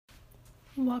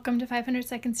Welcome to 500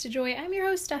 Seconds to Joy. I'm your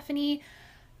host, Stephanie.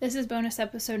 This is bonus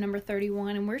episode number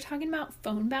 31, and we're talking about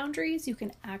phone boundaries you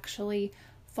can actually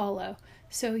follow.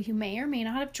 So you may or may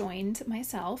not have joined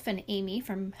myself and Amy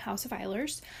from House of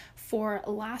Eilers for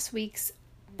last week's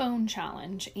phone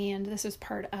challenge, and this is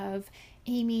part of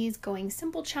Amy's Going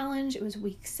Simple challenge. It was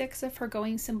week 6 of her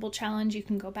Going Simple challenge. You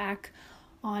can go back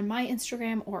on my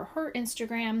Instagram or her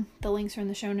Instagram. The links are in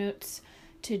the show notes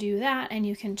to do that, and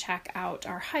you can check out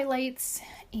our highlights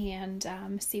and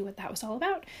see what that was all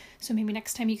about. So maybe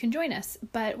next time you can join us.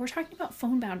 But we're talking about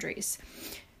phone boundaries.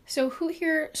 So who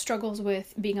here struggles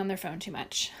with being on their phone too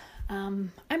much?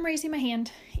 I'm raising my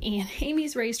hand, and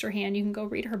Amy's raised her hand. You can go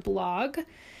read her blog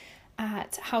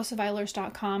at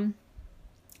houseofeilers.com.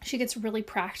 She gets really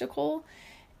practical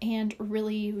and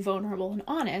really vulnerable and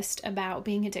honest about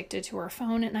being addicted to her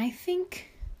phone. And I think,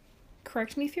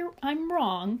 correct me if I'm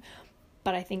wrong,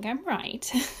 but I think I'm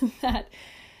right, that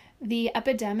the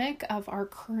epidemic of our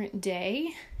current day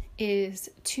is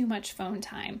too much phone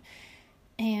time.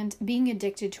 And being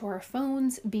addicted to our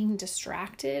phones, being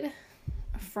distracted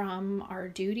from our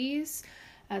duties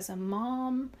as a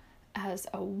mom, as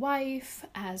a wife,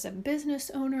 as a business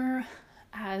owner,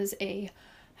 as a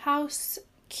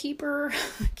housekeeper,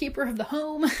 keeper of the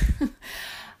home,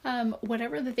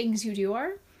 whatever the things you do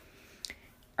are,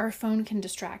 our phone can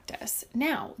distract us.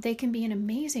 Now, they can be an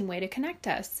amazing way to connect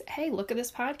us. Hey, look at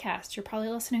this podcast. You're probably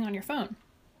listening on your phone.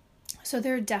 So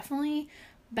there are definitely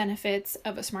benefits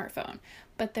of a smartphone,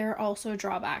 but there are also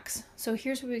drawbacks. So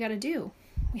here's what we got to do.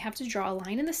 We have to draw a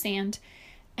line in the sand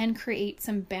and create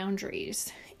some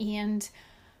boundaries. And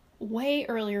way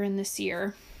earlier in this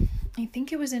year, I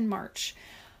think it was in March,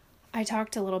 I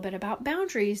talked a little bit about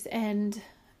boundaries, and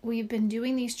we've been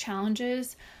doing these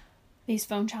challenges, these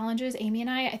phone challenges. Amy and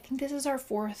I think this is our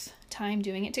 4th time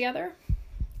doing it together,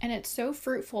 and it's so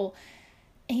fruitful,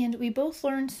 and we both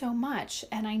learn so much,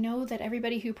 and I know that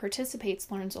everybody who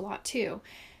participates learns a lot too.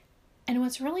 And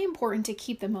what's really important to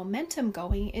keep the momentum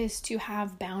going is to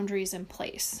have boundaries in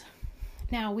place.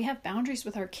 Now, we have boundaries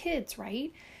with our kids,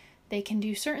 right? They can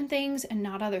do certain things and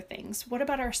not other things. What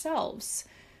about ourselves?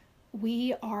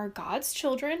 We are God's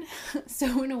children,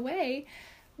 so in a way,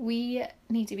 we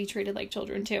need to be treated like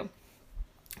children too.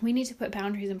 We need to put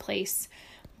boundaries in place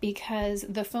because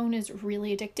the phone is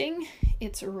really addicting.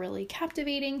 It's really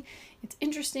captivating. It's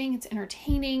interesting. It's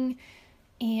entertaining.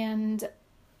 And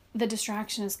the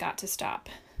distraction has got to stop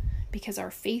because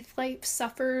our faith life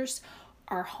suffers.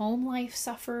 Our home life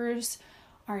suffers.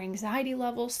 Our anxiety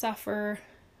levels suffer.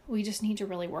 We just need to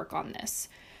really work on this.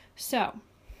 So,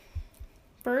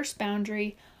 first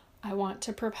boundary I want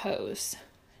to propose: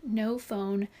 no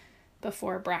phone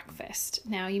before breakfast.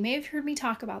 Now, you may have heard me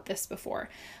talk about this before,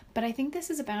 but I think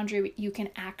this is a boundary you can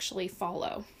actually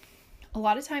follow. A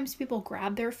lot of times people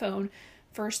grab their phone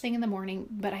first thing in the morning,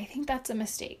 but I think that's a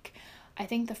mistake. I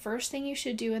think the first thing you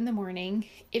should do in the morning,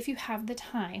 if you have the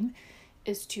time,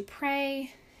 is to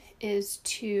pray, is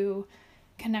to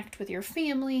connect with your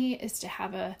family, is to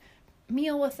have a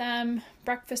meal with them,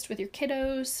 breakfast with your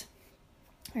kiddos,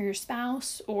 or your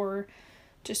spouse, or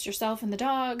just yourself and the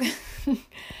dog,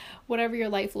 whatever your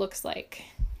life looks like.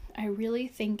 I really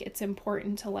think it's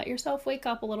important to let yourself wake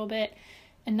up a little bit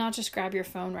and not just grab your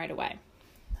phone right away.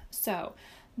 So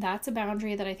that's a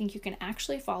boundary that I think you can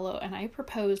actually follow, and I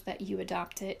propose that you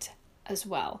adopt it as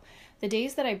well. The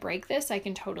days that I break this, I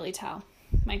can totally tell.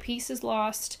 My peace is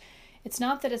lost. It's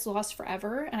not that it's lost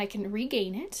forever, and I can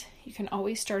regain it. You can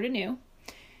always start anew.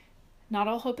 Not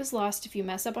all hope is lost if you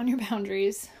mess up on your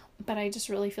boundaries, but I just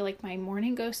really feel like my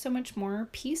morning goes so much more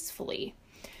peacefully.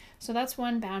 So that's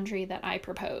one boundary that I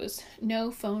propose: no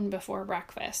phone before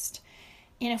breakfast.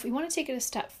 And if we want to take it a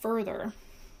step further,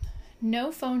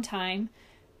 no phone time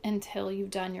until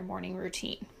you've done your morning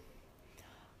routine.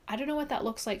 I don't know what that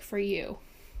looks like for you,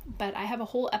 but I have a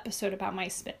whole episode about my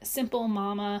Simple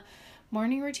Mama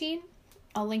morning routine.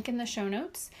 I'll link in the show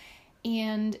notes,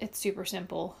 and it's super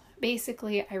simple.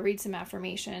 Basically, I read some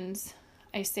affirmations.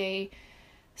 I say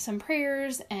some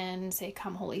prayers and say,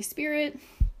 "Come, Holy Spirit."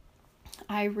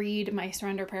 I read my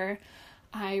surrender prayer.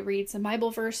 I read some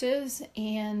Bible verses,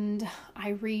 and I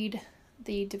read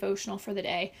the devotional for the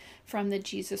day from the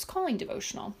Jesus Calling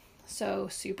devotional. So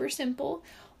super simple.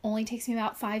 Only takes me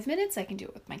about 5 minutes. I can do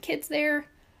it with my kids there.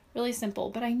 Really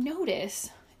simple. But I notice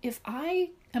if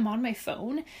I am on my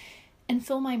phone and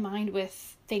fill my mind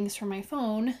with things from my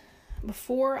phone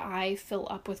before I fill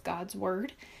up with God's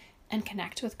word and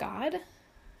connect with God,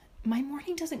 my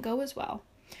morning doesn't go as well.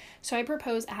 So I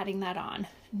propose adding that on.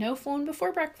 No phone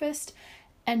before breakfast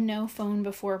and no phone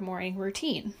before morning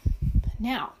routine.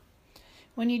 Now,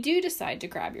 when you do decide to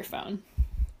grab your phone,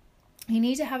 You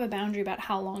need to have a boundary about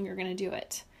how long you're going to do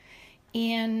it.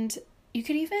 And you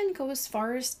could even go as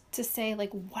far as to say,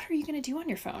 like, what are you going to do on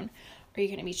your phone? Are you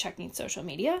going to be checking social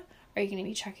media? Are you going to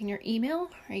be checking your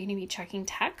email? Are you going to be checking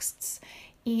texts?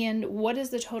 And what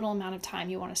is the total amount of time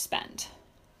you want to spend?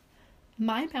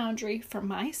 My boundary for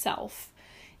myself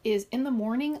is in the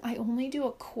morning, I only do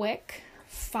a quick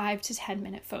 5 to 10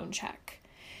 minute phone check.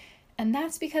 And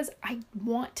that's because I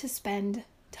want to spend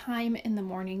time in the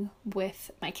morning with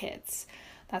my kids.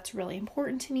 That's really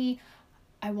important to me.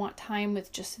 I want time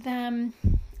with just them.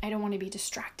 I don't want to be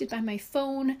distracted by my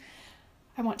phone.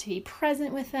 I want to be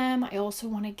present with them. I also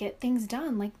want to get things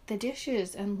done like the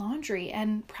dishes and laundry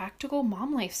and practical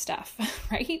mom life stuff,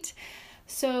 right?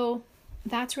 So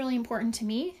that's really important to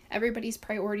me. Everybody's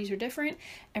priorities are different.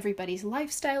 Everybody's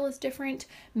lifestyle is different.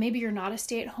 Maybe you're not a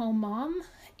stay-at-home mom,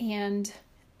 and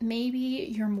maybe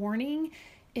your morning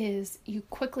is you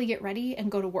quickly get ready and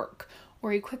go to work,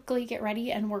 or you quickly get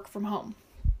ready and work from home.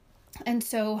 And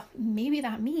so maybe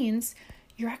that means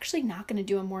you're actually not going to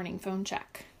do a morning phone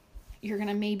check. You're going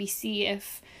to maybe see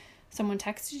if someone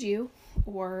texted you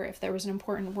or if there was an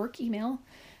important work email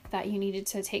that you needed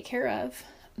to take care of,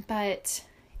 but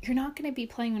you're not going to be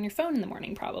playing on your phone in the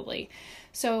morning probably.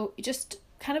 So just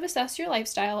kind of assess your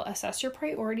lifestyle, assess your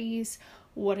priorities.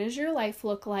 What does your life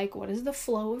look like? What is the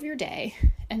flow of your day?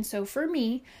 And so for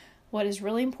me, what is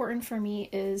really important for me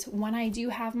is when I do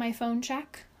have my phone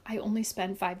check, I only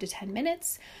spend 5 to 10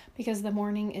 minutes because the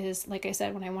morning is, like I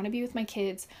said, when I want to be with my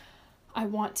kids. I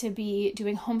want to be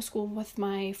doing homeschool with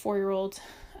my 4-year-old,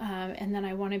 and then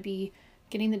I want to be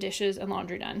getting the dishes and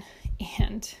laundry done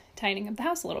and tidying up the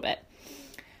house a little bit.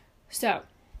 So,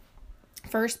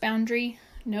 first boundary,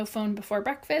 no phone before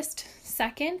breakfast.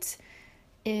 Second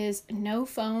is no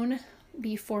phone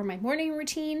before my morning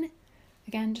routine.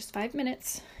 Again, just 5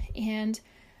 minutes. And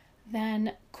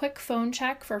then quick phone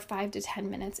check for 5 to 10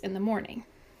 minutes in the morning.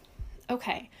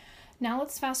 Okay, now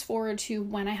let's fast forward to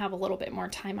when I have a little bit more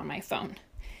time on my phone.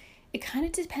 It kind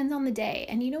of depends on the day.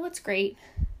 And you know what's great?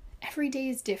 Every day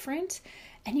is different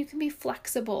and you can be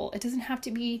flexible. It doesn't have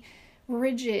to be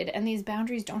rigid, and these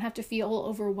boundaries don't have to feel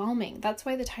overwhelming. That's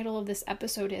why the title of this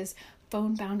episode is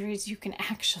Phone Boundaries You Can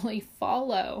Actually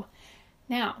Follow.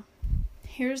 Now,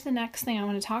 here's the next thing I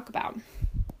want to talk about.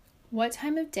 What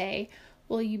time of day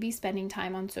will you be spending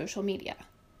time on social media?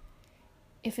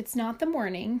 If it's not the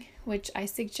morning, which I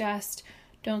suggest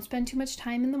don't spend too much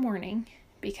time in the morning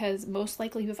because most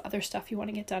likely you have other stuff you want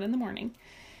to get done in the morning.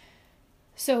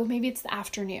 So maybe it's the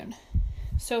afternoon.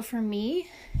 So for me,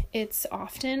 it's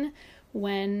often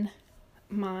when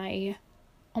my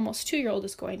almost 2-year-old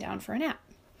is going down for a nap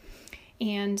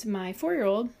and my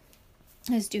 4-year-old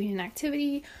is doing an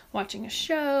activity, watching a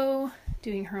show,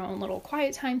 doing her own little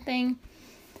quiet time thing.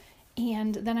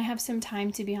 And then I have some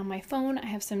time to be on my phone. I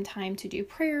have some time to do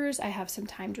prayers. I have some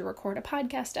time to record a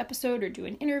podcast episode or do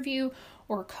an interview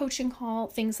or a coaching call,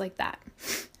 things like that.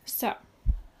 So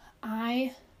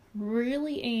I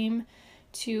really aim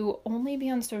to only be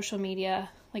on social media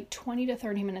like 20 to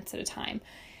 30 minutes at a time.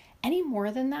 Any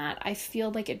more than that, I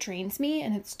feel like it drains me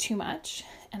and it's too much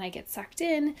and I get sucked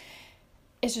in.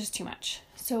 It's just too much.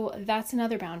 So that's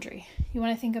another boundary. You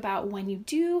want to think about when you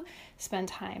do spend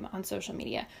time on social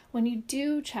media, when you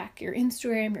do check your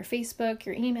Instagram, your Facebook,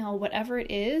 your email, whatever it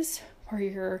is, where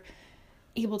you're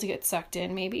able to get sucked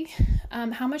in maybe,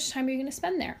 how much time are you going to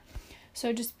spend there?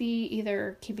 So just be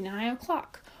either keeping an eye on a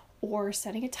clock or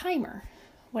setting a timer,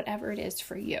 whatever it is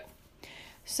for you.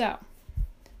 So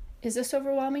is this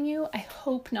overwhelming you? I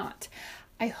hope not.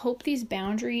 I hope these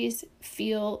boundaries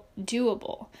feel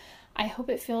doable. I hope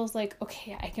it feels like,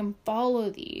 okay, I can follow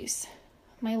these.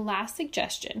 My last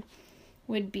suggestion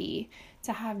would be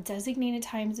to have designated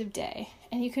times of day,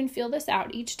 and you can feel this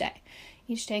out each day.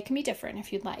 Each day can be different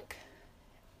if you'd like.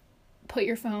 Put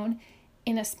your phone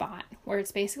in a spot where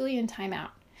it's basically in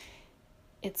timeout.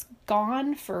 It's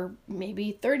gone for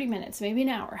maybe 30 minutes, maybe an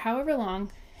hour, however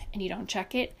long, and you don't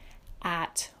check it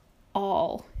at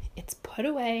all. It's put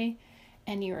away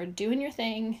and you are doing your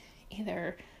thing,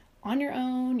 either on your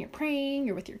own, you're praying,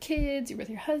 you're with your kids, you're with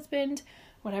your husband,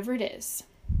 whatever it is.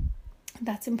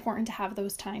 That's important to have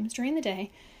those times during the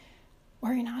day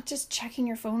where you're not just checking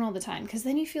your phone all the time, because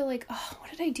then you feel like, oh,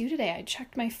 what did I do today? I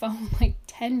checked my phone like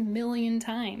 10 million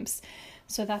times.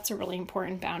 So that's a really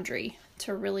important boundary,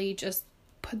 to really just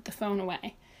put the phone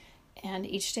away. And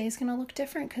each day is going to look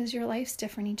different because your life's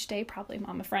different each day, probably,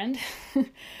 mama friend.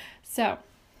 So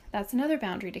that's another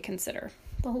boundary to consider.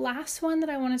 The last one that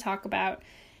I want to talk about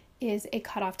is a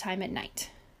cutoff time at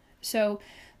night. So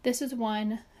this is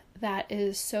one that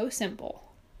is so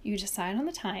simple. You decide on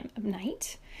the time of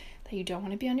night that you don't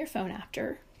want to be on your phone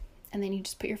after, and then you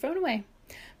just put your phone away.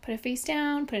 Put it face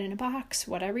down, put it in a box,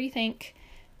 whatever you think.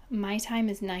 My time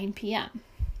is 9 p.m.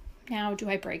 Now, do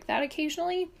I break that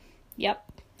occasionally?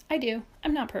 Yep, I do.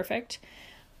 I'm not perfect,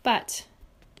 but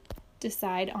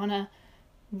decide on a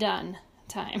done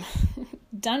time.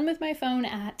 Done with my phone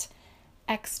at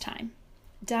X time.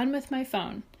 Done with my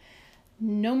phone.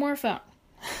 No more phone.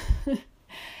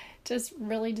 Just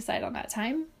really decide on that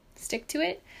time. Stick to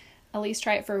it. At least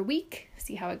try it for a week.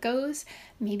 See how it goes.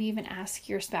 Maybe even ask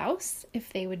your spouse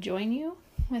if they would join you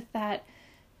with that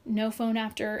no phone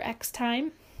after X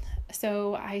time.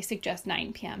 So I suggest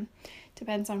 9 p.m.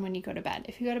 Depends on when you go to bed.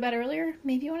 If you go to bed earlier,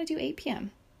 maybe you want to do 8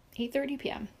 p.m., 8:30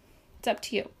 p.m. It's up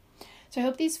to you. So I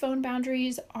hope these phone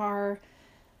boundaries are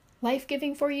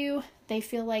life-giving for you. They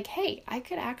feel like, hey, I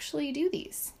could actually do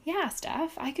these. Yeah,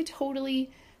 Steph, I could totally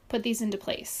put these into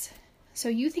place. So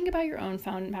you think about your own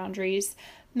phone boundaries.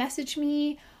 Message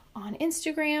me on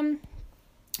Instagram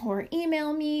or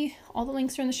email me. All the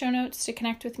links are in the show notes to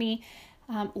connect with me.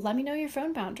 Let me know your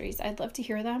phone boundaries. I'd love to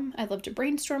hear them. I'd love to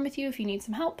brainstorm with you if you need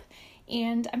some help.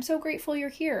 And I'm so grateful you're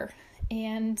here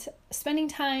and spending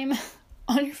time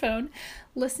on your phone,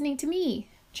 listening to me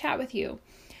chat with you.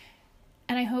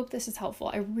 And I hope this is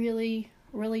helpful. I really,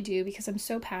 really do, because I'm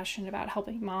so passionate about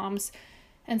helping moms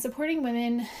and supporting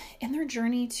women in their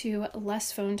journey to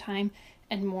less phone time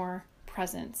and more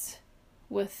presence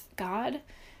with God,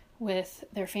 with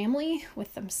their family,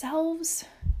 with themselves,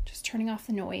 just turning off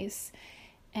the noise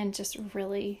and just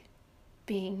really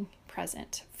being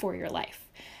present for your life.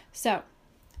 So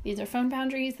these are phone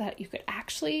boundaries that you could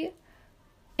actually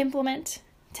implement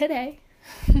today.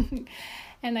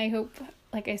 And I hope,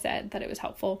 like I said, that it was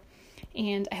helpful.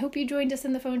 And I hope you joined us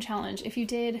in the phone challenge. If you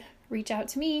did, reach out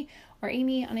to me or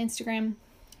Amy on Instagram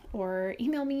or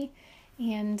email me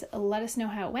and let us know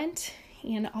how it went.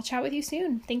 And I'll chat with you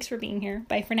soon. Thanks for being here.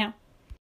 Bye for now.